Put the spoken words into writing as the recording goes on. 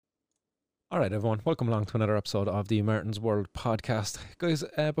All right, everyone, welcome along to another episode of the Martin's World podcast. Guys,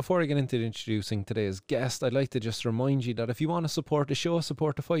 before I get into introducing today's guest, I'd like to just remind you that if you want to support the show,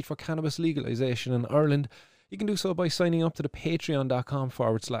 support the fight for cannabis legalisation in Ireland, you can do so by signing up to the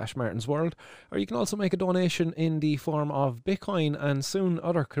patreon.com/Martin's World, or you can also make a donation in the form of Bitcoin and soon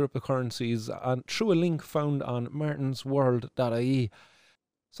other cryptocurrencies through a link found on martinsworld.ie.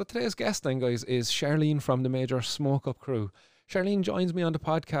 So today's guest then, guys, is Charlene from the Major Smoke Up crew. Charlene joins me on the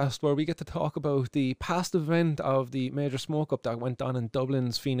podcast where we get to talk about the past event of the Major Smoke Up that went on in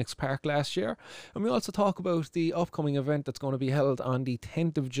Dublin's Phoenix Park last year. And we also talk about the upcoming event that's going to be held on the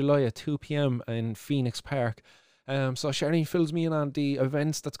 10th of July at 2 p.m. in Phoenix Park. So Charlene fills me in on the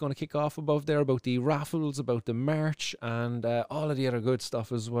events that's going to kick off above there, about the raffles, about the merch, and all of the other good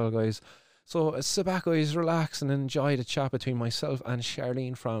stuff as well, guys. So sit back, guys, relax and enjoy the chat between myself and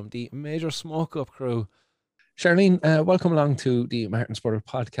Charlene from the Major Smoke Up crew. Charlene, welcome along to the Martin's World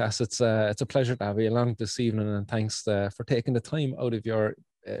podcast. It's a pleasure to have you along this evening, and thanks for taking the time out of your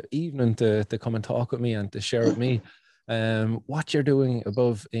evening to come and talk with me and to share with me what you're doing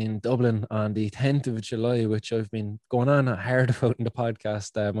above in Dublin on the 10th of July, which I've been going on hard about in the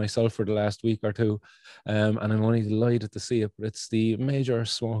podcast myself for the last week or two, and I'm only delighted to see it. But it's the Major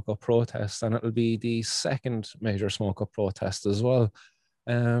Smoke Up protest, and it'll be the second Major Smoke Up protest as well.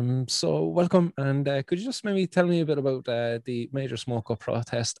 So welcome, and could you just maybe tell me a bit about the Major Smoke Up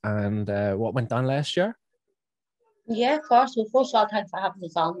protest and what went on last year? Yeah, of course. Well, first of all, thanks for having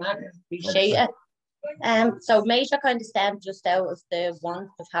us on, Matt. Appreciate it. So Major kind of stemmed just out of the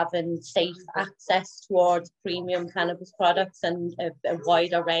want of having safe access towards premium cannabis products and a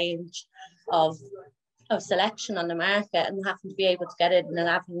wider range of selection on the market, and having to be able to get it in an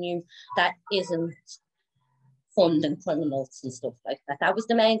avenue that isn't funding criminals and stuff like that. That was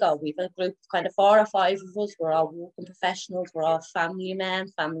the main goal. We've a group of kind of 4 or 5 of us. We're all working professionals. We're all family men,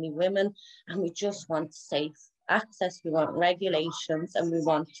 family women, and we just want safe access. We want regulations, and we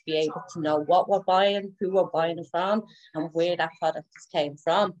want to be able to know what we're buying, who we're buying it from, and where that product came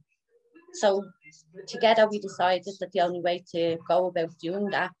from. So together we decided that the only way to go about doing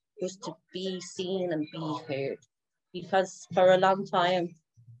that was to be seen and be heard, because for a long time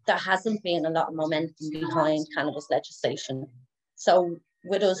there hasn't been a lot of momentum behind cannabis legislation. So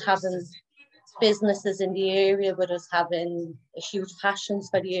with us having businesses in the area, with us having a huge passions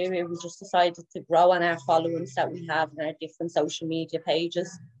for the area, we just decided to grow on our followings that we have in our different social media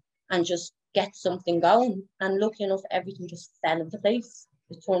pages and just get something going. And lucky enough, everything just fell into place.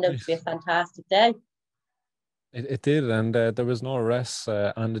 It turned out to be a fantastic day. It did, and there was no arrests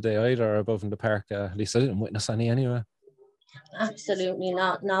on the day either above in the park. At least I didn't witness any anyway. Absolutely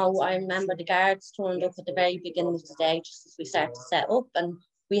not. No, I remember the guards turned up at the very beginning of the day just as we started to set up, and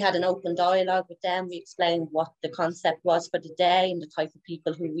we had an open dialogue with them. We explained what the concept was for the day and the type of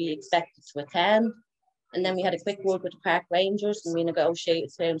people who we expected to attend. And then we had a quick word with the park rangers, and we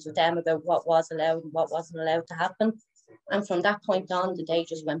negotiated terms with them about what was allowed and what wasn't allowed to happen. And from that point on, the day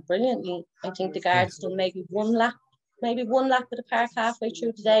just went brilliantly. I think the guards done maybe one lap with the park halfway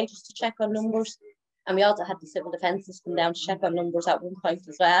through the day just to check on numbers. And we also had the civil defences come down to check on numbers at one point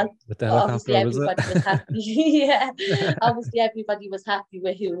as well. With the helicopter, everybody was happy. Yeah, obviously everybody was happy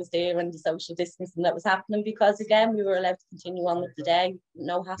with who was there and the social distancing that was happening, because again, we were allowed to continue on with the day,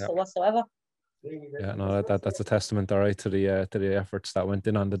 no hassle whatsoever. Yeah, no, that's a testament, all right, to the efforts that went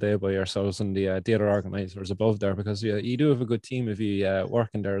in on the day by yourselves and the other organisers above there, because you do have a good team of you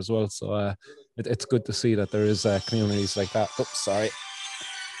working there as well. So it's good to see that there is communities like that. Oh, sorry,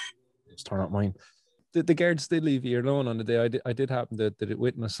 just turn up mine. The guards did leave you alone on the day. I did happen to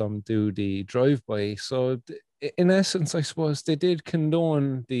witness them do the drive-by. So in essence, I suppose they did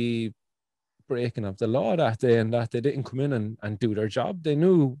condone the breaking of the law that day, and that they didn't come in and do their job. They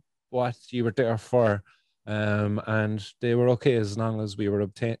knew what you were there for, and they were okay as long as we were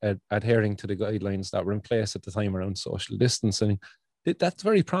adhering to the guidelines that were in place at the time around social distancing. That's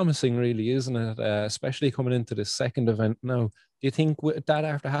very promising, really, isn't it? Especially coming into the second event now. Do you think with that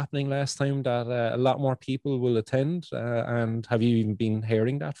after happening last time that a lot more people will attend? And have you even been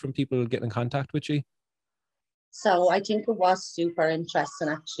hearing that from people getting in contact with you? So I think it was super interesting,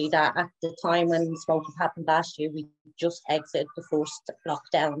 actually, that at the time when Smoke Up happened last year, we just exited the first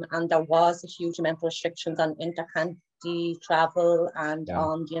lockdown, and there was a huge amount of restrictions on inter-county travel and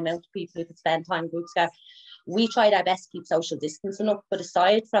on the amount of people who could spend time in groups there. We tried our best to keep social distancing up, but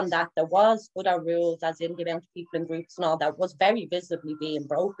aside from that, there was other rules, as in the amount of people in groups and all that was very visibly being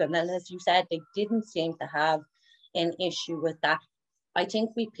broken. And as you said, they didn't seem to have an issue with that. I think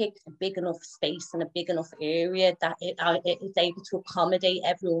we picked a big enough space and a big enough area that it's able to accommodate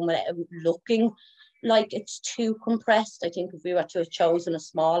everyone without looking like it's too compressed. I think if we were to have chosen a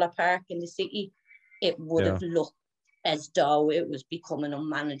smaller park in the city, it would have looked as though it was becoming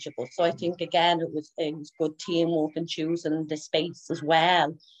unmanageable. So I think again it was good teamwork and choosing the space as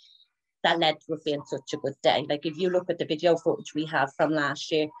well that led to it being such a good day. Like if you look at the video footage we have from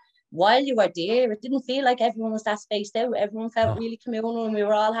last year, while you were there, it didn't feel like everyone was that spaced out. Everyone felt really communal and we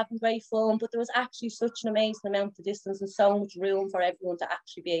were all having great fun, but there was actually such an amazing amount of distance and so much room for everyone to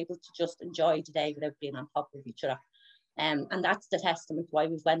actually be able to just enjoy the day without being on top of each other. And that's the testament why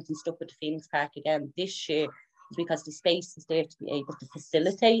we went and stuck with the Phoenix Park again this year, because the space is there to be able to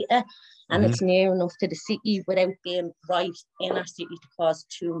facilitate it, and it's near enough to the city without being right in our city to cause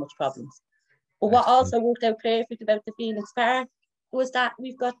too much problems. But what also worked out perfect about the Phoenix Park was that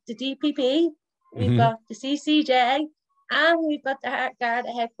we've got the DPP, we've got the CCJ, and we've got the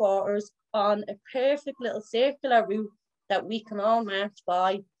Garda headquarters on a perfect little circular route that we can all march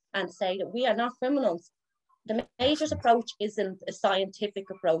by and say that we are not criminals. The Majors approach isn't a scientific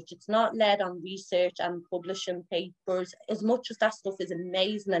approach. It's not led on research and publishing papers. As much as that stuff is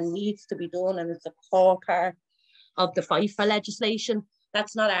amazing and needs to be done, and it's a core part of the fight for legislation,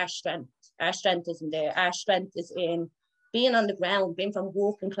 that's not our strength. Our strength isn't there. Our strength is in being on the ground, being from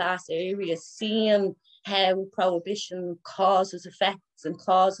working class areas, seeing how prohibition causes effects and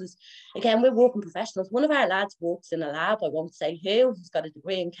causes, again, we're working professionals. One of our lads works in a lab, I won't say who, he's got a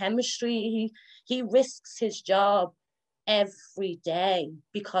degree in chemistry. He risks his job every day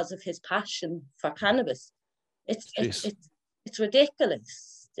because of his passion for cannabis. It's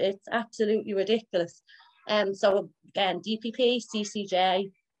ridiculous. It's absolutely ridiculous. So again, DPP,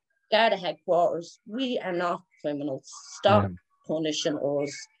 CCJ, Garda headquarters, we are not criminals. Stop punishing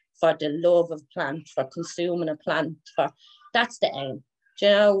us for the love of plant, for consuming a plant. That's the aim. Do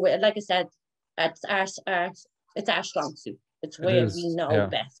you know, like I said, it's our strong suit. It's where we know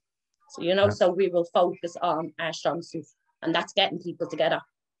best. So, you know, so we will focus on our strong suit, and that's getting people together,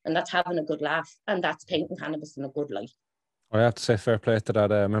 and that's having a good laugh, and that's painting cannabis in a good light. I have to say fair play to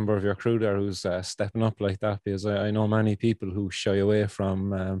that member of your crew there who's stepping up like that, because I know many people who shy away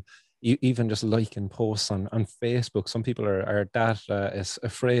from even just liking posts on Facebook. Some people are that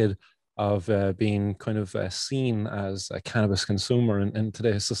afraid of being kind of seen as a cannabis consumer in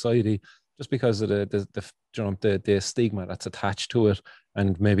today's society, just because of the stigma that's attached to it,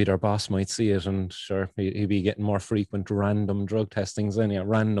 and maybe their boss might see it, and sure he'd be getting more frequent random drug testings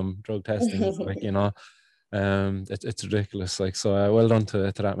like, you know. It's ridiculous, like, so well done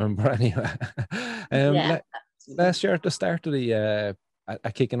to that member anyway. Last year at the start of the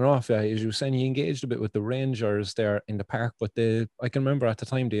kicking it off, as you were saying, you engaged a bit with the rangers there in the park, but I can remember at the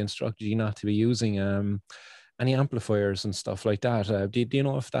time they instructed you not to be using any amplifiers and stuff like that. Do you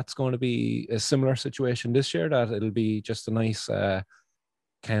know if that's going to be a similar situation this year, that it'll be just a nice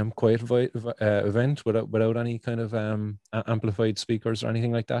calm, quiet event without any kind of amplified speakers or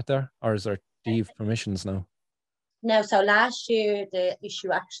anything like that there? Or is there permissions now? No, so last year the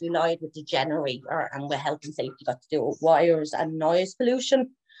issue actually lied with the generator, and with health and safety got to do with wires and noise pollution.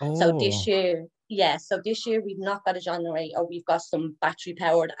 So this year we've not got a generator. We've got some battery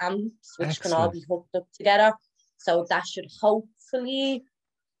powered amps which can all be hooked up together. So that should hopefully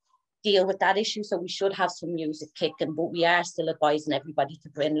deal with that issue. So we should have some music kicking, but we are still advising everybody to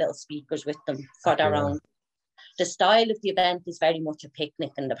bring little speakers with them for their own. The style of the event is very much a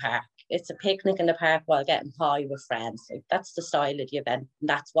picnic in the park. It's a picnic in the park while getting high with friends. Like, that's the style of the event, and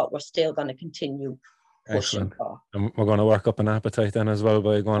that's what we're still going to continue pushing for. And we're going to work up an appetite then as well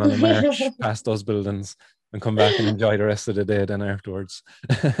by going on a march past those buildings and come back and enjoy the rest of the day then afterwards.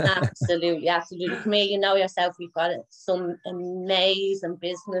 Absolutely. Come here, you know yourself, we've got some amazing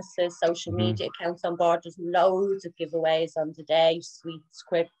businesses, social media accounts on board. There's loads of giveaways on the day, sweets,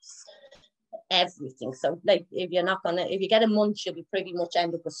 crisps, everything. So like if you get a munch, you'll be pretty much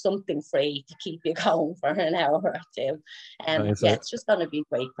end up with something free to keep you going for an hour or two. It's just going to be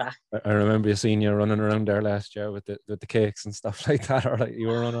great crack. I remember seeing you running around there last year with the cakes and stuff like that, or like you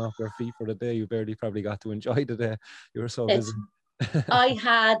were running off your feet for the day. You barely probably got to enjoy the day. You were so busy. I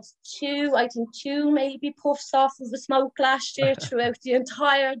had two maybe puffs off of the smoke last year throughout the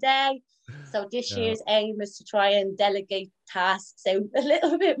entire day. So this year's aim is to try and delegate tasks out a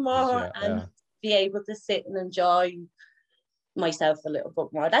little bit more and be able to sit and enjoy myself a little bit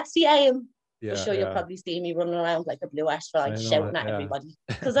more. That's the aim. I'm sure you'll probably see me running around like a blue ash fly, shouting at everybody,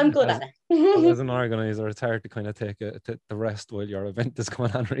 because I'm good at it. As an organizer, it's hard to kind of take the rest while your event is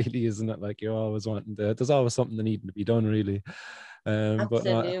going on, really, isn't it? Like you're always wanting there's always something that needing to be done, really.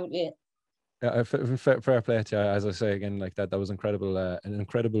 Absolutely. Fair play to you, as I say again, like that was incredible, an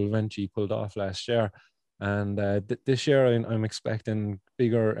incredible event you pulled off last year. And this year, I'm expecting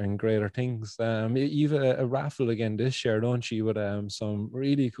bigger and greater things. You've a raffle again this year, don't you? With some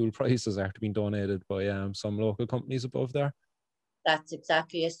really cool prizes are being donated by some local companies above there. That's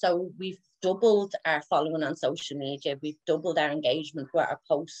exactly it. So we've doubled our following on social media. We've doubled our engagement with our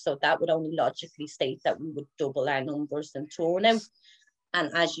posts. So that would only logically state that we would double our numbers and turnout. And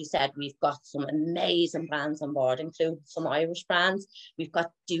as you said, we've got some amazing brands on board, including some Irish brands. We've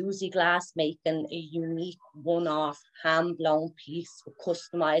got Doozy Glass making a unique one-off hand-blown piece with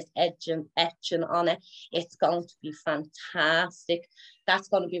customised etching on it. It's going to be fantastic. That's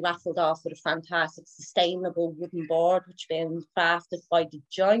going to be raffled off with a fantastic sustainable wooden board, which has been crafted by The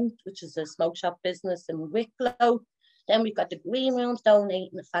Joint, which is a smoke shop business in Wicklow. Then we've got the Green Rooms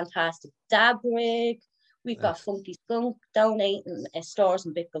donating a fantastic dab rig. We've got Funky Skunk donating stores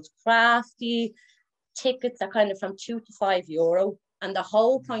and Bickles Crafty. Tickets are kind of from €2 to €5. And the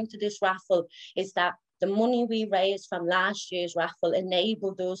whole point of this raffle is that the money we raised from last year's raffle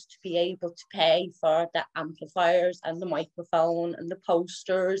enabled us to be able to pay for the amplifiers and the microphone and the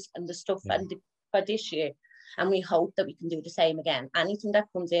posters and the stuff for this year. And we hope that we can do the same again. Anything that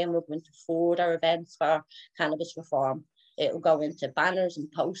comes in, we're going to forward our events for cannabis reform. It'll go into banners and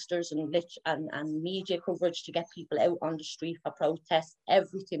posters and media coverage to get people out on the street for protests.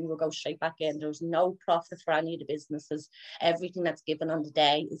 Everything will go straight back in. There's no profit for any of the businesses. Everything that's given on the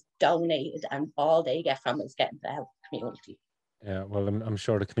day is donated, and all they get from it is getting to help the community. Yeah, well, I'm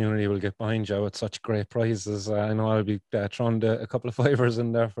sure the community will get behind you with such great prizes. I know I'll be throwing a couple of fivers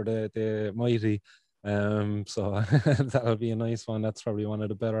in there for the mighty. So that'll be a nice one. That's probably one of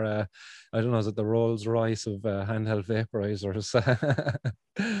the better I don't know, is it the Rolls Royce of handheld vaporizers?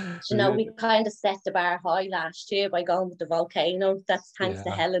 You know, we kind of set the bar high last year by going with the Volcano. That's thanks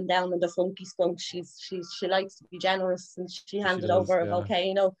to Helen down in the Funky Skunk. She likes to be generous, and she handed over a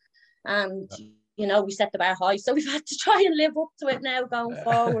Volcano, and you know, we set the bar high, so we've had to try and live up to it now going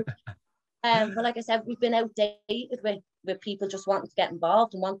forward. But like I said, we've been outdated with people just wanting to get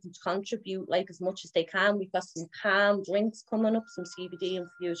involved and wanting to contribute like as much as they can. We've got some calm drinks coming up, some CBD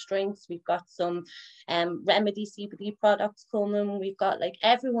infused drinks. We've got some remedy CBD products coming. We've got like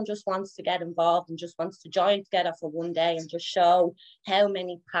everyone just wants to get involved and just wants to join together for one day and just show how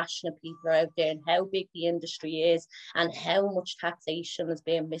many passionate people are out there and how big the industry is and how much taxation is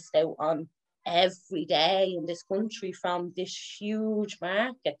being missed out on every day in this country from this huge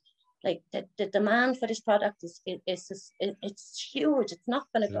market. Like the demand for this product is it's huge. It's not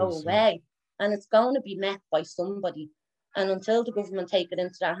going to go away, and it's going to be met by somebody. And until the government take it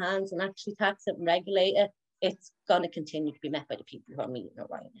into their hands and actually tax it and regulate it, it's going to continue to be met by the people who are meeting it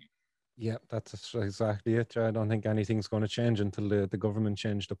right now. Yeah, that's exactly it. I don't think anything's going to change until the government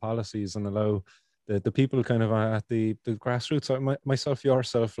change the policies and allow the people kind of at the grassroots. Myself,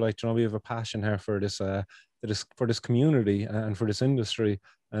 yourself, like, you know, we have a passion here for this community and for this industry.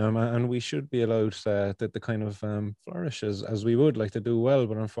 And we should be allowed to kind of flourish as we would like to do well.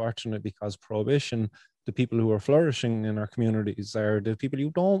 But unfortunately, because prohibition, the people who are flourishing in our communities are the people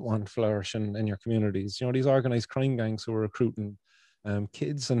you don't want flourishing in your communities. You know, these organized crime gangs who are recruiting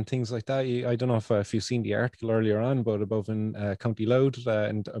kids and things like that. I don't know if you've seen the article earlier on, but above in County Louth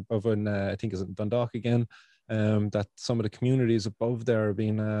and above in, I think it's in Dundalk again, that some of the communities above there are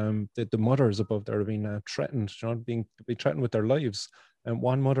being, the mothers above there are being threatened, you know, being threatened with their lives. And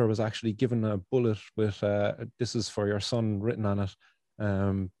one mother was actually given a bullet with, "This is for your son," written on it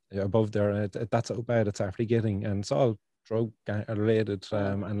above there. That's how bad it's actually getting. And it's all drug related,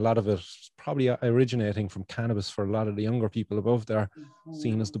 and a lot of it probably originating from cannabis for a lot of the younger people above there,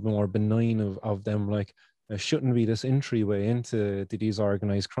 seen as the more benign of them. Like, there shouldn't be this entryway into these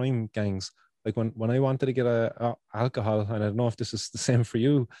organized crime gangs. Like when I wanted to get a alcohol, and I don't know if this is the same for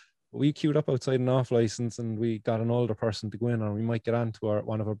you, we queued up outside an off license and we got an older person to go in, or we might get on to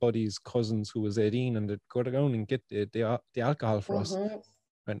one of our buddies' cousins who was 18 and they'd go down and get the alcohol for us.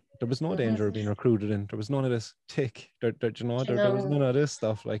 And there was no danger of being recruited in. There was none of this tick. There was none of this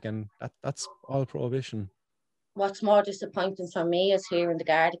stuff. Like, and that's all prohibition. What's more disappointing for me is hearing the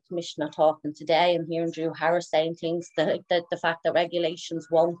Garda Commissioner talking today and hearing Drew Harris saying things that the fact that regulations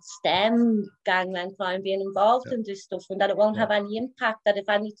won't stem gangland crime being involved in this stuff, and that it won't have any impact, that if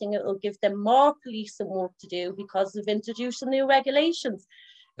anything, it will give them more policing work to do because of introducing new regulations.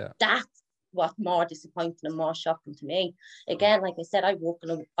 That's what's more disappointing and more shocking to me. Again, like I said, I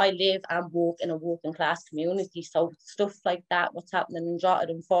live and work in a working class community, so stuff like that, what's happening in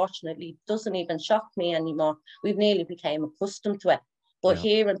Drogheda, unfortunately, doesn't even shock me anymore. We've nearly became accustomed to it. But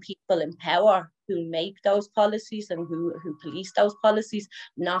hearing people in power who make those policies and who police those policies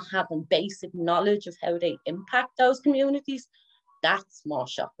not having basic knowledge of how they impact those communities, that's more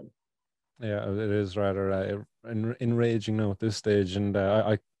shocking. Yeah, it is rather enraging now at this stage. And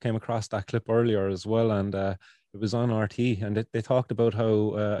I came across that clip earlier as well, and it was on RT, and they talked about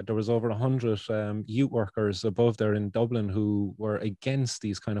how there was over 100 youth workers above there in Dublin who were against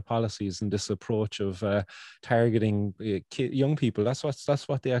these kind of policies and this approach of targeting young people. That's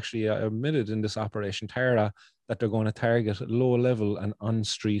what they actually admitted in this Operation Tara, that they're going to target low level and on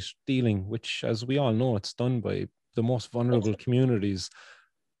street dealing, which, as we all know, it's done by the most It's vulnerable communities.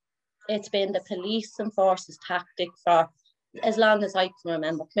 it's been the police and forces tactic for as long as I can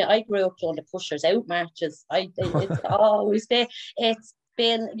remember. I grew up during the Pushers Out marches. It's always been, it's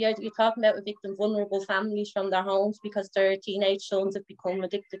been, you're talking about evicting vulnerable families from their homes because their teenage sons have become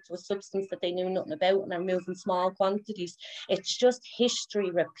addicted to a substance that they knew nothing about and are moving small quantities. It's just history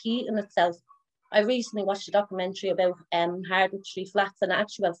repeating itself. I recently watched a documentary about Hardwick Street flats and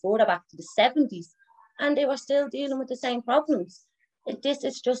actual further back to the 70s, and they were still dealing with the same problems. This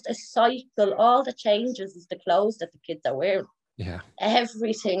is just a cycle. All the changes is the clothes that the kids are wearing. Yeah.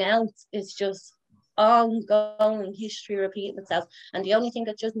 Everything else is just ongoing history repeating itself. And the only thing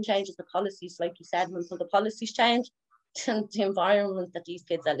that doesn't change is the policies, like you said. Until the policies change, the environment that these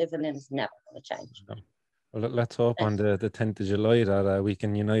kids are living in is never going to change. No. Well, let's hope on the 10th of July that we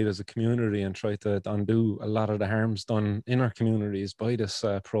can unite as a community and try to undo a lot of the harms done in our communities by this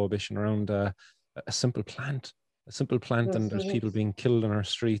prohibition around a simple plant. A simple plant, and there's people being killed in our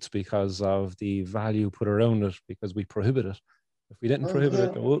streets because of the value put around it, because we prohibit it. If we didn't prohibit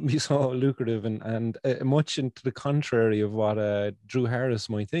it, it wouldn't be so lucrative. And much into the contrary of what Drew Harris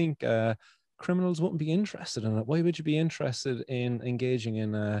might think, criminals wouldn't be interested in it. Why would you be interested in engaging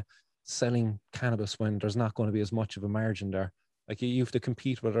in selling cannabis when there's not going to be as much of a margin there? Like, you have to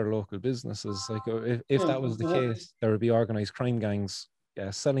compete with our local businesses. Like, if that was the case, there would be organized crime gangs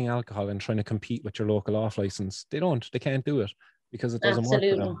selling alcohol and trying to compete with your local off license. They can't do it because it doesn't work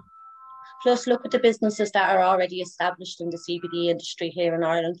for them. Plus, look at the businesses that are already established in the CBD industry here in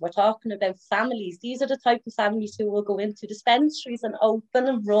Ireland. We're talking about families. These are the type of families who will go into dispensaries and open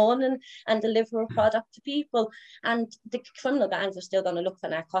and run and deliver a product to people. And the criminal gangs are still going to look for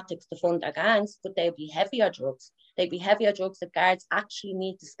narcotics to fund their gangs, but they'll be heavier drugs. They'd be heavier drugs that guards actually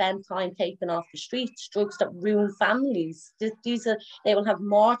need to spend time taking off the streets, drugs that ruin families. They will have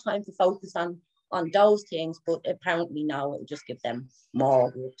more time to focus on those things, but apparently now it'll just give them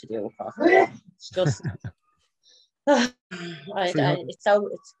more work to do. It's just,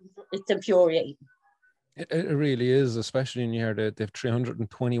 it's infuriating. It really is, especially in here that they have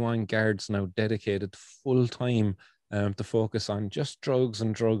 321 guards now dedicated full time to focus on just drugs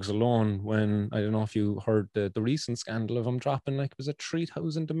and drugs alone. When, I don't know if you heard the recent scandal of them dropping, like, was it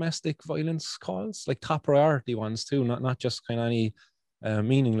 3,000 domestic violence calls, like top priority ones too, not just kind of any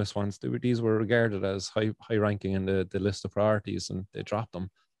meaningless ones. These were regarded as high ranking in the list of priorities, and they dropped them.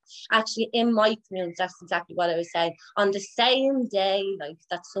 Actually, in my community, that's exactly what I was saying. On the same day, like,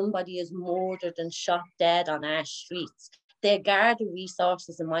 that somebody is murdered and shot dead on our streets, the Garda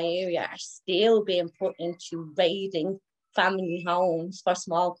resources in my area are still being put into raiding family homes for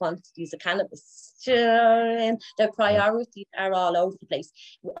small quantities of cannabis. Their priorities are all over the place.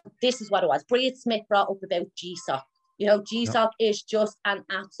 This is what it was. Brid Smith brought up about GSOC. GSOC is just an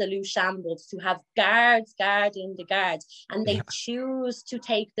absolute shambles to have guards guarding the guards, and they choose to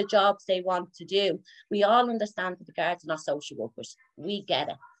take the jobs they want to do. We all understand that the guards are not social workers. We get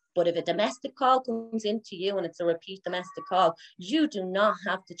it. But if a domestic call comes into you and it's a repeat domestic call, you do not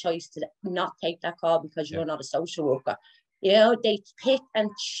have the choice to not take that call because you're not a social worker. They pick and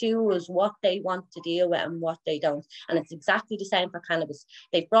choose what they want to deal with and what they don't. And it's exactly the same for cannabis.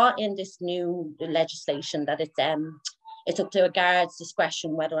 They've brought in this new legislation that it's up to a guard's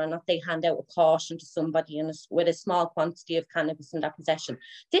discretion whether or not they hand out a caution to somebody with a small quantity of cannabis in their possession.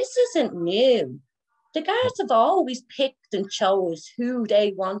 This isn't new. The guards have always picked and chose who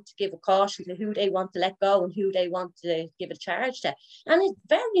they want to give a caution to, who they want to let go, and who they want to give a charge to. And it's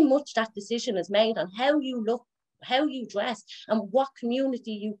very much that decision is made on how you look, how you dress, and what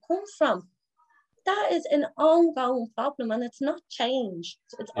community you come from. That is an ongoing problem, and it's not changed.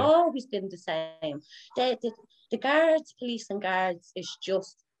 It's always been the same. The guards, police and guards, is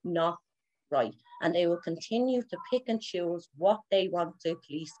just not right, and they will continue to pick and choose what they want to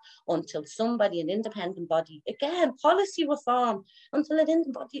police until an independent body, again, policy reform, until an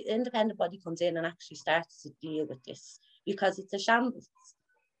independent body comes in and actually starts to deal with this, because it's a shambles.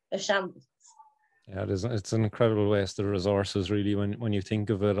 Yeah, it's an incredible waste of resources, really, when you think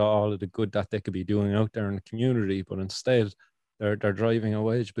of it, all of the good that they could be doing out there in the community, but instead they're driving a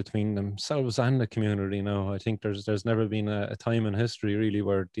wedge between themselves and the community now. I think there's never been a time in history, really,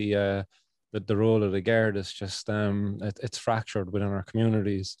 where the role of the guard is just it's fractured within our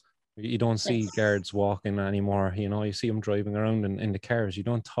communities. You don't see It's guards walking anymore. You know, you see them driving around in the cars. You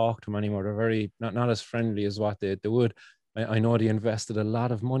don't talk to them anymore. They're very not as friendly as what they would. I know they invested a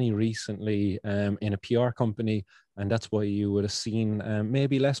lot of money recently in a PR company, and that's why you would have seen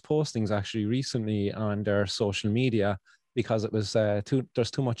maybe less postings actually recently on their social media, because it was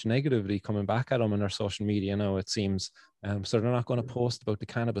there's too much negativity coming back at them on their social media now, it seems. So they're not going to post about the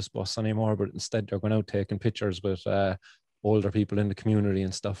cannabis bus anymore, but instead they're going out taking pictures with older people in the community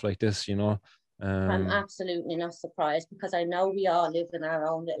and stuff like this, you know. I'm Um, absolutely not surprised, because I know we all live in our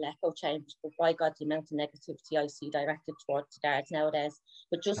own little echo chambers, but by God, the amount of negativity I see directed towards the guards nowadays.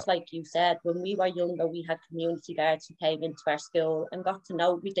 But just like you said, when we were younger, we had community guards who came into our school and got to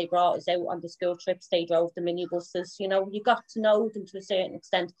know we. They brought us out on the school trips, they drove the minibuses, you know, you got to know them to a certain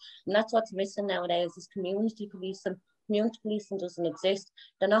extent. And that's what's missing nowadays is community policing. Community policing doesn't exist.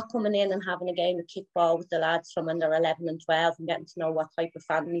 They're not coming in and having a game of kickball with the lads from when they're 11 and 12 and getting to know what type of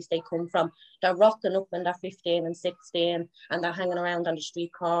families they come from. They're rocking up when they're 15 and 16 and they're hanging around on the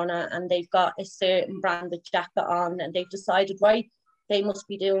street corner and they've got a certain branded jacket on and they've decided, right, they must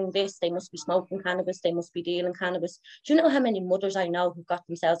be doing this, they must be smoking cannabis, they must be dealing cannabis. Do you know how many mothers I know who got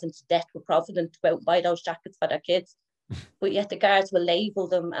themselves into debt with Provident to go out and buy those jackets for their kids? But yet the guards will label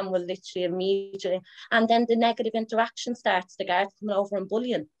them and will literally immediately, and then the negative interaction starts. The guards coming over and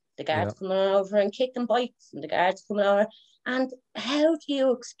bullying, the yeah, guards coming over and kicking bites, and the guards coming over. And how do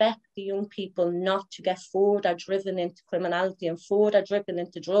you expect the young people not to get further driven into criminality and further driven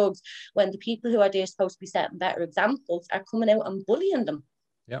into drugs when the people who are there supposed to be setting better examples are coming out and bullying them?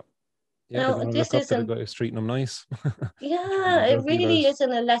 yeah, yeah. They're Now, going to this look up to the isn't, guy who's treating them nice. yeah, it Drug really dealers.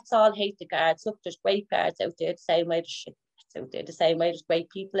 isn't a let's all hate the guards. Look, there's great guards out there the same way there's shit guards out there the same way there's great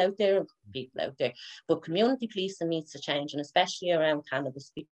people out there and people out there. But community policing needs to change, and especially around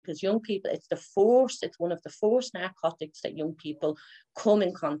cannabis, because young people, it's one of the first narcotics that young people come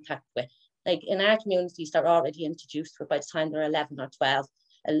in contact with. Like in our communities, they're already introduced to it by the time they're 11 or 12.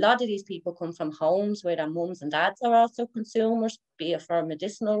 A lot of these people come from homes where their mums and dads are also consumers, be it for a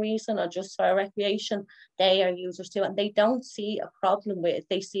medicinal reason or just for recreation. They are users too, and they don't see a problem with it.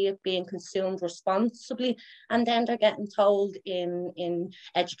 They see it being consumed responsibly, and then they're getting told in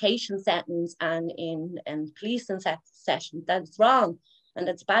education settings and in policing sessions that it's wrong and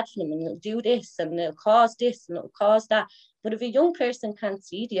it's bad for them and it'll do this and it'll cause this and it'll cause that. But if a young person can't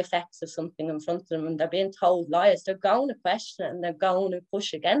see the effects of something in front of them and they're being told lies, they're going to question it and they're going to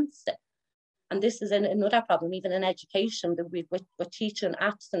push against it. And this is another problem, even in education, that we're teaching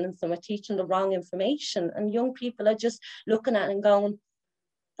abstinence and we're teaching the wrong information. And young people are just looking at it and going,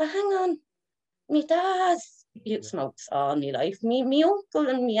 but hang on, me dad smokes all my life. Me uncle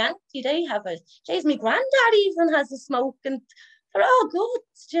and me auntie, they have a, geez, my granddad even has a smoke and they're all good,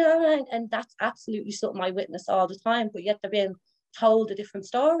 you know, and that's absolutely something I witness all the time, but yet they're being told a different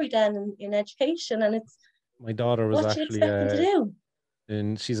story then in education, and it's, My daughter was what you actually expect them to do?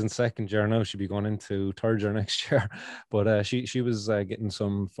 and she's in second year now. She'll be going into third year next year. But she was getting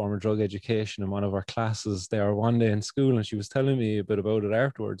some form of drug education in one of our classes there one day in school, and she was telling me a bit about it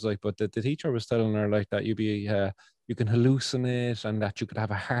afterwards. Like, but the teacher was telling her like that you can hallucinate and that you could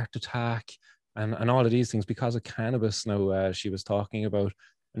have a heart attack and all of these things because of cannabis. Now she was talking about.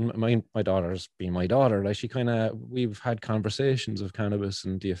 And my daughter's being my daughter, like she kind of we've had conversations of cannabis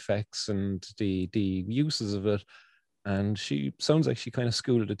and the effects and the uses of it, and she sounds like she kind of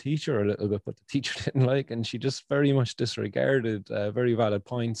schooled the teacher a little bit, but the teacher didn't like, and she just very much disregarded very valid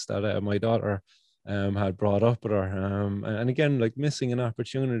points that my daughter had brought up with her. And again, like missing an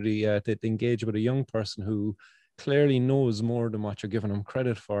opportunity to engage with a young person who clearly knows more than what you're giving them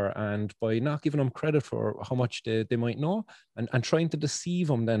credit for, and by not giving them credit for how much they might know, and trying to deceive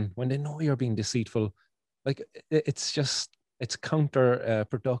them then when they know you're being deceitful, like it's just it's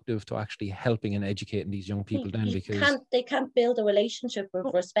counterproductive to actually helping and educating these young people then, because They can't build a relationship of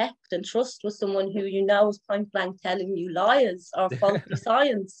oh, respect and trust with someone who you know is point blank telling you lies or faulty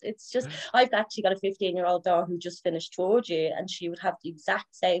science. It's just, I've actually got a 15-year-old daughter who just finished third year, and she would have the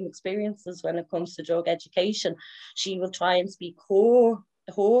exact same experiences when it comes to drug education. She will try and speak her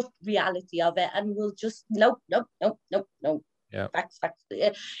reality of it and will just no. yeah, Facts.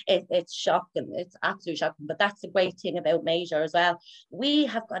 It's shocking. It's absolutely shocking. But that's the great thing about Major as well. We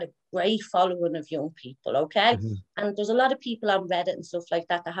have got a great following of young people, okay? mhm, And there's a lot of people on Reddit and stuff like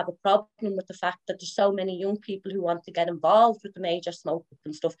that have a problem with the fact that there's so many young people who want to get involved with the Major smoke up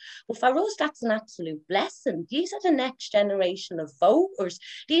and stuff. But for us, that's an absolute blessing. These are the next generation of voters.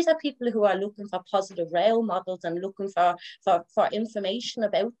 These are people who are looking for positive role models and looking for information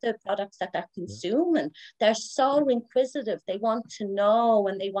about the products that they're yeah, consuming. They're so inquisitive. They want to know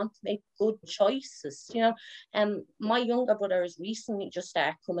and they want to make good choices, you know. My younger brother has recently just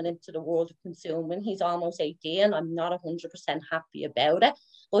started coming into the world of consuming. He's almost 18. I'm not 100% happy about it,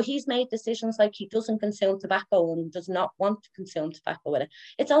 but he's made decisions like he doesn't consume tobacco and does not want to consume tobacco with it.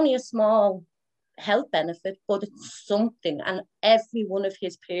 It's only a small health benefit, but it's something, and every one of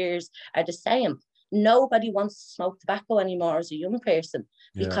his peers are the same. Nobody wants to smoke tobacco anymore as a young person,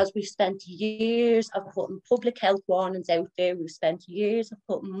 because we've spent years of putting public health warnings out there. We've spent years of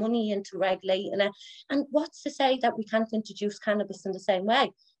putting money into regulating it. And what's to say that we can't introduce cannabis in the same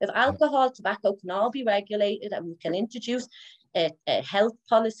way? If alcohol, tobacco can all be regulated and we can introduce health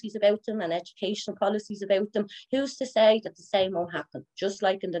policies about them and educational policies about them, who's to say that the same won't happen? Just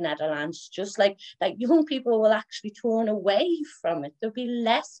like in the Netherlands, just like that young people will actually turn away from it. There'll be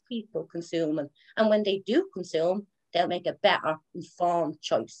less people consuming. And when they do consume, they'll make a better informed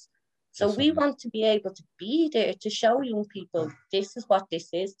choice. So we want to be able to be there to show young people, this is what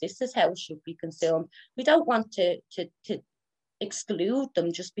this is how it should be consumed. We don't want to exclude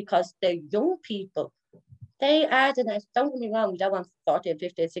them just because they're young people. They are the next. Don't get me wrong, we don't want 14,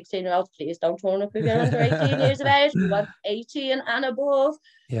 15, 16-year-olds. Please don't turn up if you're under 18 years of age. We want 18 and above.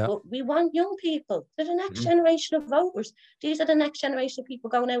 Yeah. But we want young people. They're the next generation of voters. These are the next generation of people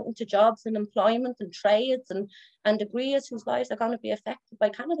going out into jobs and employment and trades and degrees whose lives are going to be affected by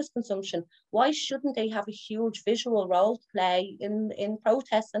cannabis consumption. Why shouldn't they have a huge visual role to play in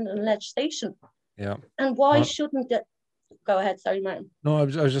protests and in legislation? Yeah. And why shouldn't the... Go ahead, sorry, Martin. No, I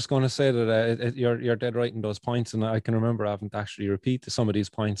was just going to say that you're dead right in those points, and I can remember having to actually repeat some of these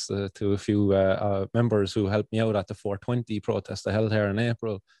points to a few members who helped me out at the 420 protest I held here in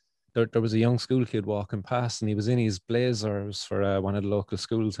April. There was a young school kid walking past, and he was in his blazers for one of the local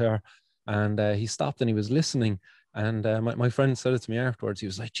schools here, and he stopped and he was listening. And my friend said it to me afterwards. He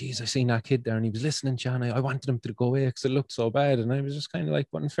was like, geez, I seen that kid there and he was listening, John. I wanted him to go away because it looked so bad. And I was just kind of like,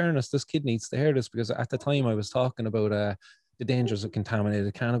 but in fairness, this kid needs to hear this, because at the time I was talking about the dangers of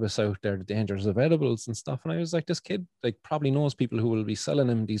contaminated cannabis out there, the dangers of edibles and stuff. And I was like, this kid like probably knows people who will be selling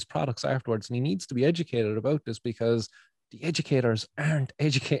him these products afterwards. And he needs to be educated about this, because the educators aren't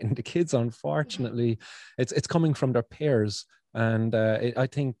educating the kids, unfortunately. It's coming from their peers. And I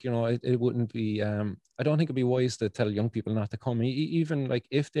think, you know, it wouldn't be, I don't think it'd be wise to tell young people not to come. Even like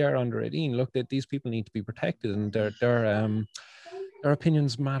if they're under 18, look, that these people need to be protected, and their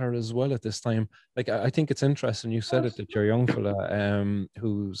opinions matter as well at this time. Like, I think it's interesting. You said it, that your young fella,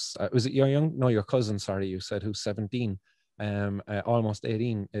 who's, was it your young, no, your cousin, sorry, you said, who's 17, almost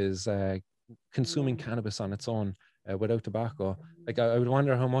 18, is consuming cannabis on its own. Without tobacco. Like, I would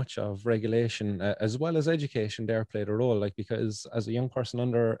wonder how much of regulation as well as education there played a role, like, because as a young person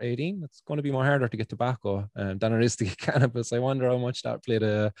under 18, it's going to be more harder to get tobacco than it is to get cannabis. I wonder how much that played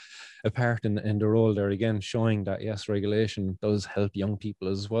a part in the role there, again, showing that yes, regulation does help young people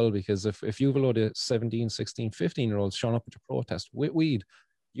as well, because if you have a load of 17, 16, 15-year-olds showing up at your protest with weed,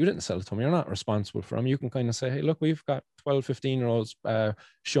 you didn't sell it to them, you're not responsible for them. You can kind of say, hey, look, we've got 12, 15-year-olds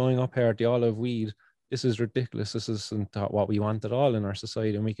showing up here, they all have weed. This is ridiculous. This isn't what we want at all in our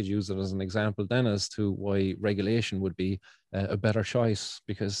society. And we could use it as an example then as to why regulation would be a better choice,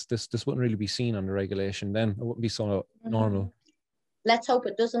 because this wouldn't really be seen under regulation then. It wouldn't be so normal. Let's hope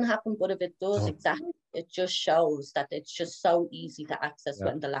it doesn't happen, but if it does, exactly, it just shows that it's just so easy to access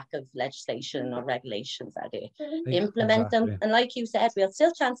when the lack of legislation or regulations are there. Implement them. And like you said, we'll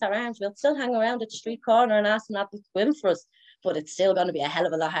still chance our arms. We'll still hang around at the street corner and ask them not to swim for us. But it's still going to be a hell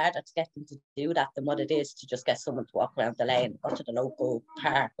of a lot harder to get them to do that than what it is to just get someone to walk around the lane or to the local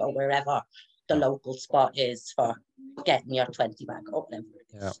park or wherever the local spot is for getting your 20 back or whatever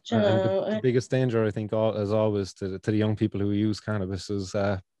it is. Yeah. And the biggest danger, I think, as always, to the young people who use cannabis is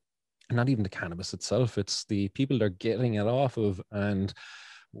not even the cannabis itself. It's the people they're getting it off of and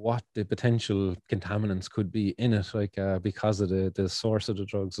what the potential contaminants could be in it, like because of the source of the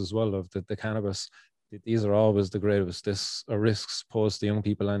drugs as well, of the cannabis. These are always the gravest risks posed to young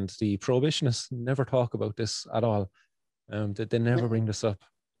people, and the prohibitionists never talk about this at all. They never bring this up.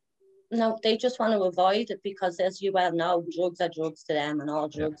 No, they just want to avoid it because, as you well know, drugs are drugs to them and all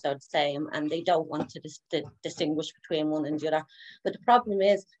drugs are the same, and they don't want to distinguish between one and the other. But the problem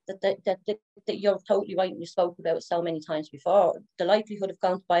is that you're totally right, and you spoke about it so many times before. The likelihood of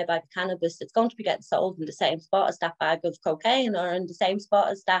going to buy a bag of cannabis, it's going to be getting sold in the same spot as that bag of cocaine, or in the same spot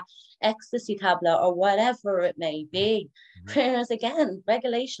as that ecstasy tablet, or whatever it may be. Whereas again,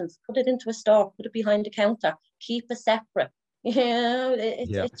 regulations, put it into a store, put it behind the counter, keep it separate. You know,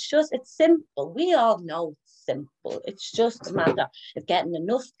 it's simple. We all know it's simple. It's just a matter of getting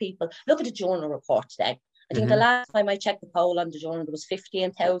enough people. Look at the journal report today. I think the last time I checked the poll on the journal, there was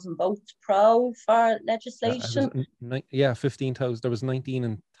 15,000 votes pro for legislation. 15,000. There was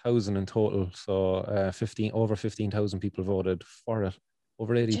 19,000 in total. So 15,000 people voted for it.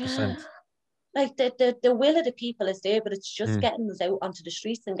 Over 80%. Like the will of the people is there, but it's just getting us out onto the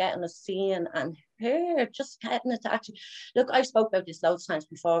streets and getting us seen and heard, just getting it to actually look. I've spoke about this loads of times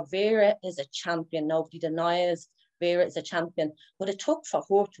before. Vera is a champion. Nobody denies Vera is a champion, but it took for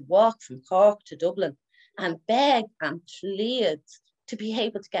her to walk from Cork to Dublin and beg and plead to be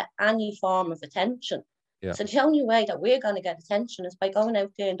able to get any form of attention. Yeah. So the only way that we're going to get attention is by going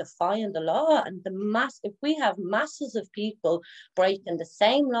out there and defying the law. And if we have masses of people breaking the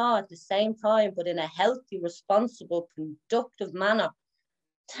same law at the same time, but in a healthy, responsible, productive manner,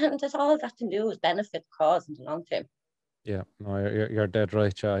 then that's all that can do is benefit the cause in the long term. Yeah, no, you're dead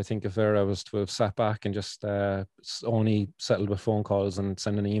right. Yeah. I think if Vera was to have sat back and just only settled with phone calls and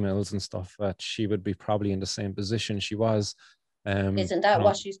sending emails and stuff, that she would be probably in the same position she was. Isn't that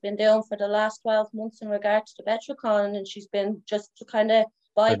what she's been doing for the last 12 months in regards to Betricon? And she's been just kind of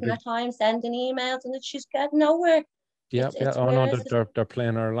biding her time, sending emails, and that she's getting nowhere. Yeah, Oh no, they're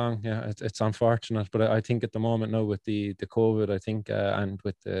playing her along. Yeah, it's unfortunate, but I think at the moment now with the COVID, I think, and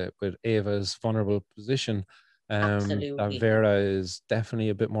with Ava's vulnerable position, that Vera is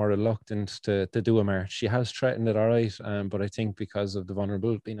definitely a bit more reluctant to do a march. She has threatened it, all right, but I think because of the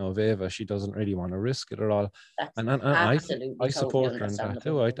vulnerability of Ava, she doesn't really want to risk it at all. And I support her in that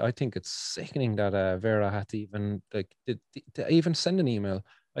too. I think it's sickening that Vera had to even to even send an email.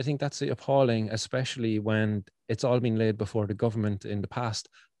 I think that's appalling, especially when it's all been laid before the government in the past.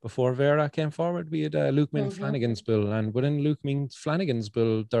 Before Vera came forward, we had Luke Flanagan's bill, and within Luke Flanagan's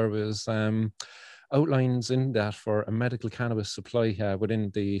bill, there was outlines in that for a medical cannabis supply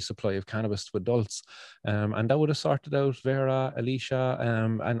within the supply of cannabis to adults. And that would have sorted out Vera, Alicia,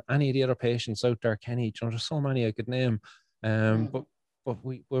 and any of the other patients out there, Kenny. There's so many I could name. But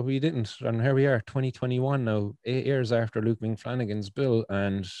we didn't. And here we are, 2021 now, 8 years after Luke Flanagan's bill,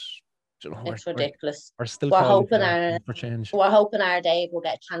 and it's ridiculous. We're still hoping for change. We're hoping our day will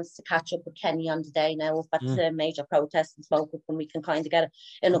get a chance to catch up with Kenny on the day now. If that's a major protest and smoke up, and we can kind of get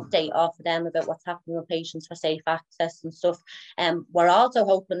an update off of them about what's happening with patients for safe access and stuff. We're also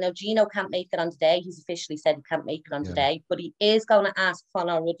hoping now. Gino can't make it on today. He's officially said he can't make it on today, but he is going to ask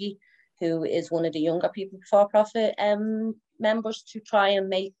Conor Ruddy, who is one of the younger people for profit members, to try and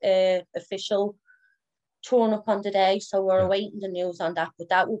make official turn up on the day. So we're awaiting the news on that, but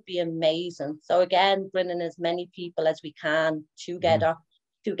that would be amazing. So again, bringing as many people as we can together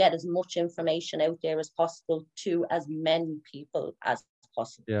to get as much information out there as possible to as many people as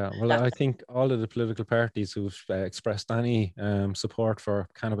possible. Yeah, well, I think all of the political parties who've expressed any support for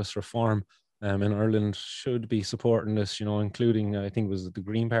cannabis reform in Ireland should be supporting this, including, I think it was the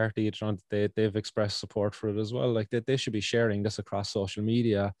Green Party. They've expressed support for it as well. Like they should be sharing this across social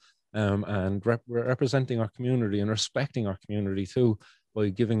media. And representing our community and respecting our community too, by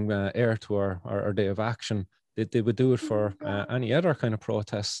giving air to our day of action. They would do it for any other kind of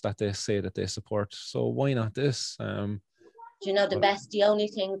protests that they say that they support. So why not this? The only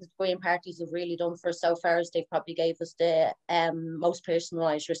thing the Green parties have really done for us so far is they probably gave us the most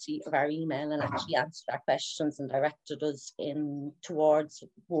personalised receipt of our email and actually answered our questions and directed us in towards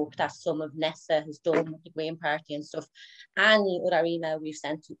work that some of Nessa has done with the Green Party and stuff. Any other email we've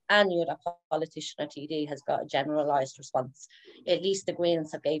sent to any other politician or TD has got a generalised response. At least the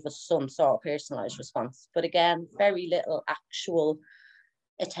Greens have gave us some sort of personalised response. But again, very little actual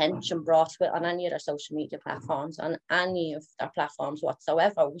attention brought to it on any of their social media platforms, on any of their platforms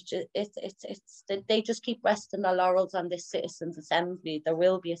whatsoever, which they just keep resting their laurels on this citizens' assembly. There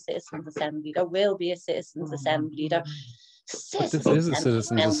will be a citizens' assembly. There will be a citizens' assembly. But this is a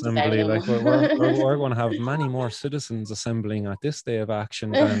citizens' assembly. Like we're going to have many more citizens assembling at this day of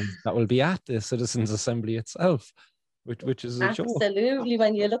action than that will be at the citizens' assembly itself. Which is a joke. Absolutely,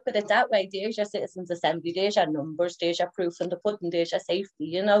 when you look at it that way, there's your citizens' assembly, there's your numbers, there's your proof in the pudding, there's your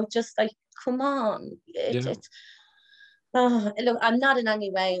safety, just like, come on. Look, I'm not in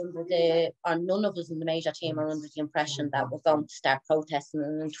any way or none of us in the major team are under the impression that we're going to start protesting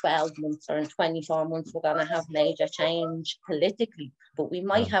and in 12 months or in 24 months we're going to have major change politically, but we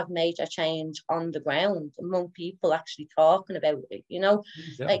might have major change on the ground among people actually talking about it,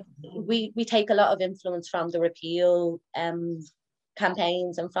 like we take a lot of influence from the repeal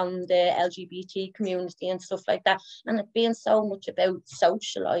campaigns and from the LGBT community and stuff like that, and it being so much about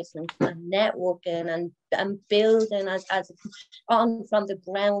socializing and networking and building as on from the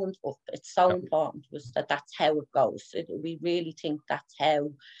ground up. It's so important to us that's how it goes. We really think that's how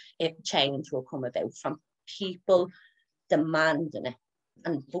change will come about, from people demanding it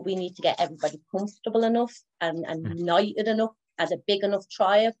but we need to get everybody comfortable enough and united enough as a big enough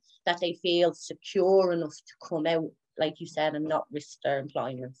tribe that they feel secure enough to come out, like you said, and not risk their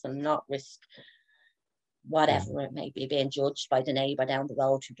employment and not risk whatever it may be, being judged by the neighbour down the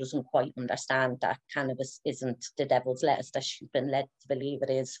road who doesn't quite understand that cannabis isn't the devil's lettuce that she's been led to believe it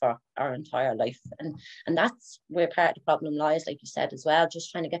is for our entire life. And that's where part of the problem lies, like you said as well,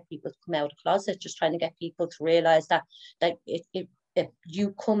 just trying to get people to come out of the closet, just trying to get people to realise that if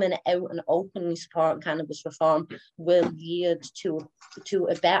you coming out and openly supporting cannabis reform will yield to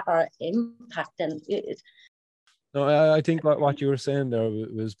a better impact than it. No, I think what you were saying there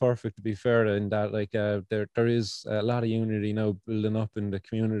was perfect, to be fair, in that like there is a lot of unity now building up in the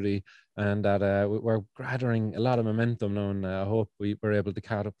community, and that we're gathering a lot of momentum now, and I hope we're able to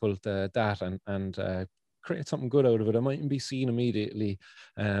catapult that and create something good out of it. It mightn't be seen immediately,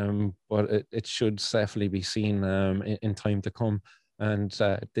 but it should definitely be seen in time to come. And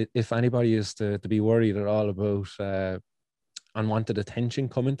if anybody is to be worried at all about unwanted attention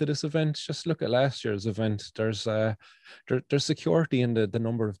coming to this event, just look at last year's event. There's security in the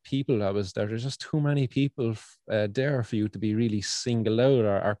number of people that was there. There's just too many people there for you to be really singled out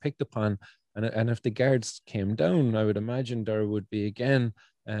or picked upon. And if the guards came down, I would imagine there would be again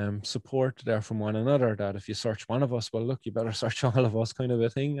support there from one another, that if you search one of us, well, look, you better search all of us, kind of a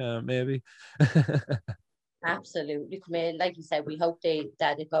thing, maybe. Absolutely. Like you said, we hope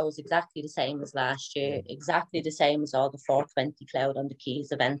that it goes exactly the same as last year, exactly the same as all the 420 Cloud on the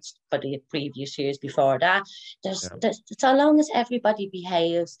Keys events for the previous years before that. There's so long as everybody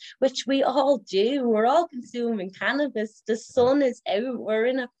behaves, which we all do, we're all consuming cannabis. The sun is out, we're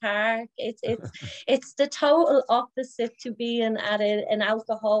in a park. It's the total opposite to being at an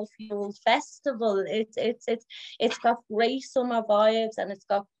alcohol-fueled festival. It's got great summer vibes and it's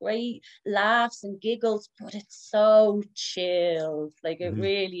got great laughs and giggles, but it's so chilled. Like it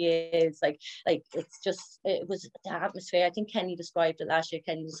really is. Like it was the atmosphere. I think Kenny described it last year.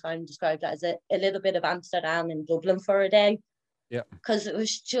 Kenny described it as a little bit of Amsterdam in Dublin for a day. Yeah, because it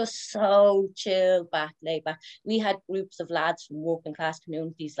was just so chill, laid back. We had groups of lads from working class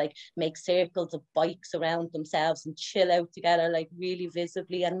communities like make circles of bikes around themselves and chill out together, like really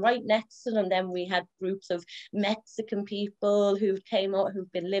visibly. And right next to them, then we had groups of Mexican people who came out,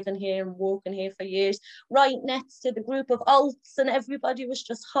 who've been living here and working here for years, right next to the group of Alts, and everybody was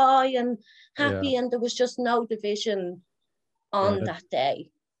just high and happy, and there was just no division on that day.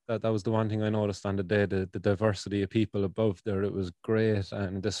 That was the one thing I noticed on the day, the diversity of people above there. It was great,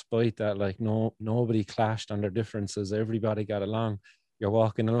 and despite that, like nobody clashed on their differences. Everybody got along. You're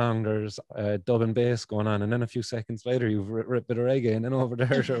walking along, there's dub and bass going on, and then a few seconds later you've ripped a bit of reggae, and then over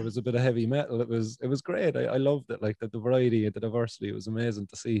there was a bit of heavy metal. It was great. I loved it. Like the variety and the diversity, it was amazing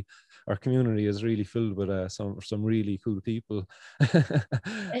to see. Our community is really filled with some really cool people.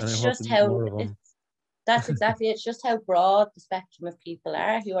 It's just how that's exactly it. It's just how broad the spectrum of people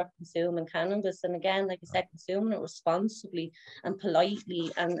are who are consuming cannabis. And again, like I said, consuming it responsibly and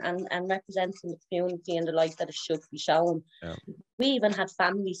politely and representing the community in the light that it should be shown. Yeah. We even had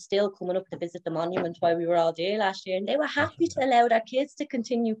families still coming up to visit the monument while we were all there last year, and they were happy to allow their kids to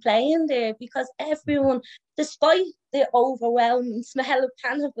continue playing there, because everyone, despite the overwhelming smell of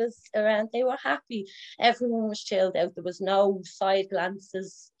cannabis around, they were happy. Everyone was chilled out. There was no side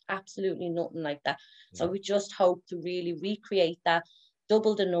glances, absolutely nothing like that. So we just hope to really recreate that,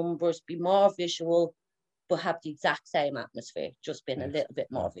 double the numbers, be more visual, but have the exact same atmosphere, just been a little bit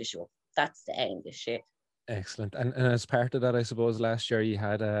more visual. That's the aim this year. Excellent. And as part of that, I suppose last year you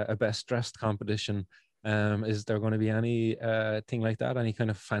had a best dressed competition. Is there going to be any thing like that, any kind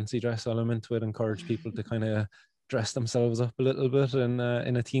of fancy dress element to it, encourage people to kind of dress themselves up a little bit in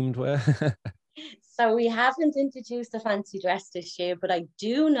a themed way? So we haven't introduced a fancy dress this year, but I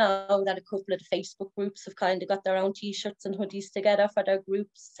do know that a couple of the Facebook groups have kind of got their own t-shirts and hoodies together for their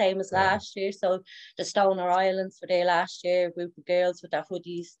groups, same as last year. So the Stoner Islands were there last year, a group of girls with their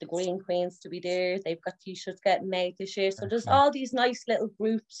hoodies, the Green Queens to be there. They've got t-shirts getting made this year. So there's all these nice little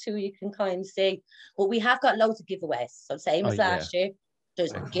groups who you can kind of see. But we have got loads of giveaways. So same as last year.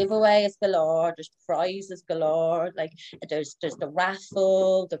 There's giveaways galore, there's prizes galore, like there's the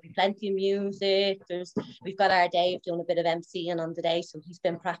raffle, there'll be plenty of music, we've got our Dave doing a bit of MCing on the day, so he's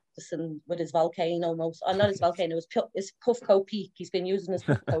been practicing with his volcano not his volcano, his Puffco Peak. He's been using his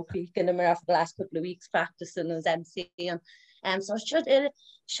Puffco Peak in the mirror for the last couple of weeks, practicing his MCing. So it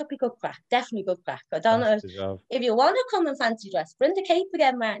should be good crack, definitely good crack. I don't know if you want to come in fancy dress, bring the cape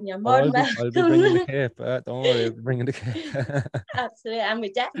again, Martin. You're more than welcome. I'll be bringing the cape. Don't worry, I'll be bringing the cape. Absolutely, and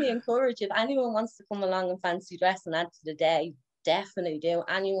we definitely encourage if anyone wants to come along in fancy dress and add to the day. definitely do.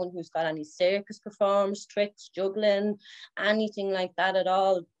 Anyone who's got any circus performance, tricks, juggling, anything like that at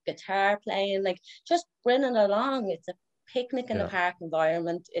all, guitar playing, like just bring it along. It's a picnic in the park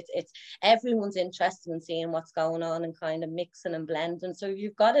environment. It's everyone's interested in seeing what's going on and kind of mixing and blending. So if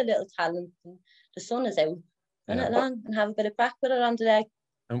you've got a little talent and the sun is out, bring it along and have a bit of crack with it on today.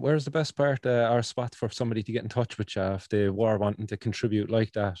 And where's the best part or spot for somebody to get in touch with you if they were wanting to contribute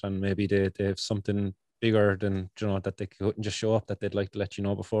like that, and maybe they have something bigger than, you know, that they couldn't just show up, that they'd like to let you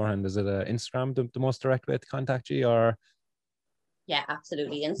know beforehand? Is it Instagram the most direct way to contact you, or? Yeah,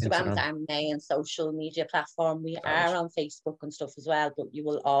 absolutely. Instagram's our main social media platform. We are on Facebook and stuff as well, but you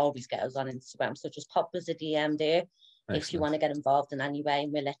will always get us on Instagram. So just pop us a DM there. Excellent. If you want to get involved in any way,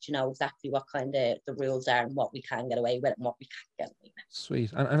 and we'll let you know exactly what kind of the rules are and what we can get away with and what we can't get away with.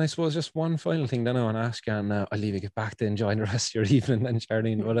 Sweet. And I suppose just one final thing then I want to ask you, and I'll leave you get back to enjoying the rest of your evening then,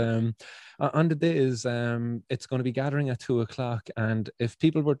 Charlene. But on the day is it's going to be gathering at 2:00, and if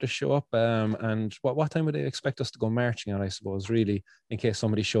people were to show up, and what time would they expect us to go marching at, I suppose, really, in case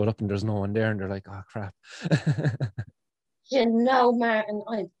somebody showed up and there's no one there and they're like, oh crap. You know, Martin,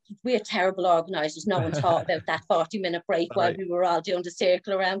 we're terrible organisers. No one thought about that 40-minute break while we were all doing the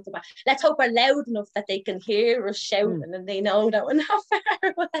circle around the back. Let's hope we're loud enough that they can hear us shouting and they know that we're not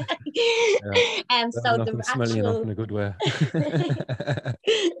far away. And so the smelly enough in a good way.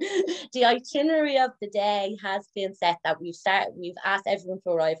 The itinerary of the day has been set that we've asked everyone to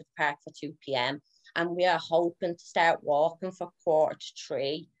arrive at the park for 2 p.m. and we are hoping to start walking for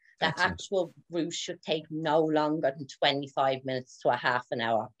 2:45. The actual route should take no longer than 25 minutes to a half an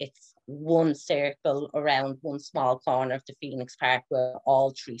hour. It's one circle around one small corner of the Phoenix Park where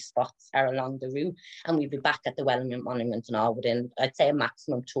all 3 spots are along the route. And we'll be back at the Wellington Monument and all within, I'd say, a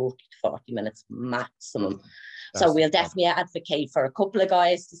maximum 30 to 40 minutes maximum. So we'll definitely advocate for a couple of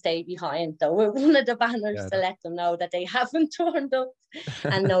guys to stay behind, though, with one of the banners to let them know that they haven't turned up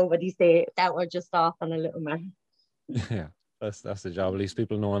and nobody's there, that we're just off on a little man. Yeah. That's the job. At least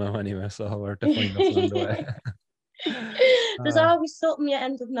people know now anyway, so we're definitely not on the way. There's always something you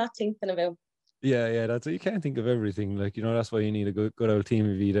end up not thinking about. Yeah, that's it. You can't think of everything. Like, you know, that's why you need a good old team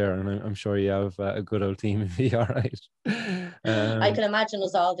of you there, and I'm sure you have a good old team of you, all right. I can imagine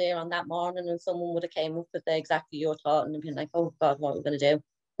us all there on that morning, and someone would have came up with exactly your thought and been like, "Oh God, what are we going to do?"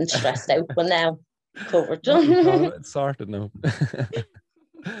 And stressed out. Well, now covered. It's sorted now.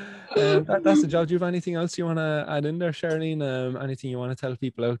 That's the job. Do you have anything else you want to add in there, Charlene? Anything you want to tell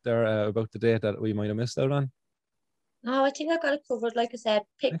people out there about the date that we might have missed out on? No, I think I got it covered. Like I said,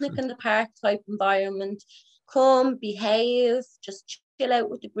 picnic in the park type environment. Come, behave, just chill out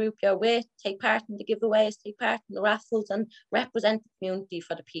with the group you're with, take part in the giveaways, take part in the raffles, and represent the community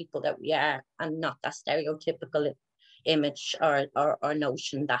for the people that we are, and not that stereotypical image or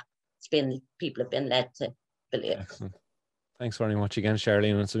notion that people have been led to believe. Excellent. Thanks very much again,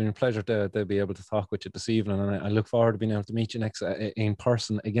 Charlene. It's been a pleasure to be able to talk with you this evening, and I look forward to being able to meet you in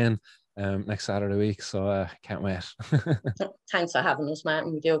person again next Saturday week. So can't wait. Thanks for having us,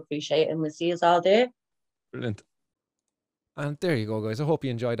 Martin. We do appreciate it, and we'll see you all there. Brilliant. And there you go, guys. I hope you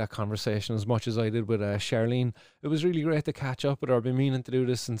enjoyed that conversation as much as I did with Charlene. It was really great to catch up with her. I've been meaning to do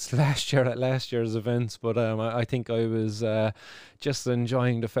this since last year at last year's events, but I think I was just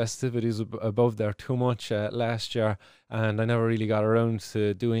enjoying the festivities above there too much last year, and I never really got around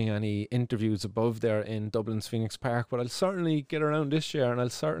to doing any interviews above there in Dublin's Phoenix Park. But I'll certainly get around this year, and I'll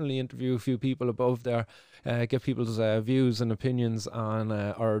certainly interview a few people above there, get people's views and opinions on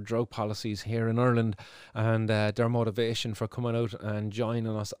our drug policies here in Ireland, and their motivation for coming out and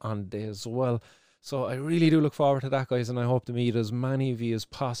joining us on the day as well. So I really do look forward to that, guys, and I hope to meet as many of you as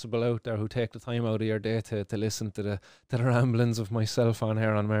possible out there who take the time out of your day to listen to the ramblings of myself on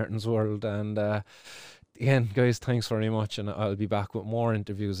here on Martin's World. And again, guys, thanks very much, and I'll be back with more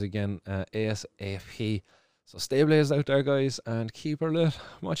interviews again ASAP. So stay blazed out there, guys, and keep her lit.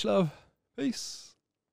 Much love. Peace.